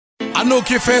A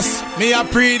Nookie Fest, me a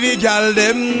pretty girl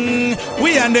them.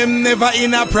 We and them never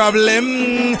in a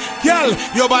problem. Girl,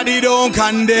 your body don't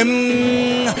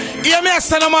condemn. Hear me,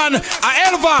 son man. A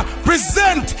Elva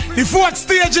present the 4th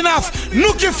stage of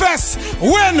Nookie Fest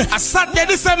when a Saturday,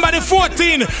 December the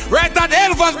 14th, right at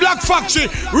Elva's Black Factory,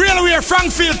 Railway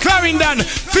Frankfield, Clarendon,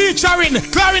 featuring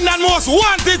Clarendon most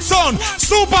wanted son,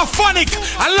 Super Phonic,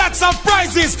 and lots of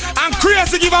prizes and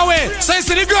crazy giveaway. So you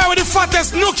see the girl with the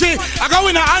fattest Nookie, I go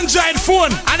win an Android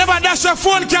phone. I never dash a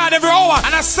phone card every hour.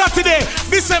 And a Saturday,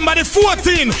 December the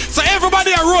 14th, so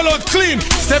everybody a roll out clean.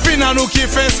 Step in a Nookie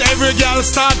Fest, every girl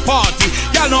start party.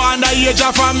 Girl no underage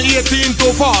from 18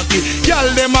 to 40. Girl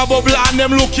them a bubble and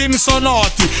them looking so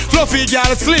naughty. Fluffy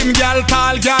girl, slim girl,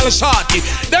 tall girl, shorty.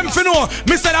 Them fi know,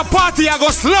 me say the party I go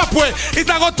slap way. It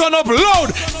a go turn up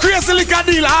loud. Crazy liquor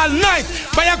deal all night.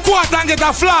 Buy a quart and get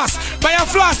a flask. Buy a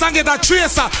flask and get a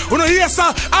tracer. We no hear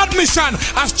sir, admission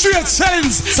a straight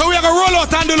shellings. So we a go roll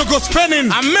out and do look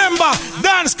spending. And remember,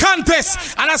 dance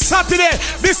contest. And a Saturday,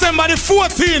 December the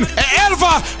 14th,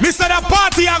 Elva, me say the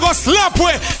party I go slap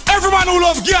way. Everyone who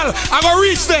love girl, I go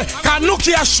reach there. Cause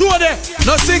Nookie a show there.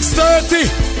 No 6:30.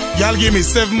 Y'all give me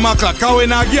 7 o'clock.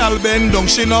 When a girl bend down,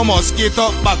 she no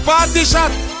mosquito back party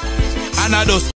shot. And I just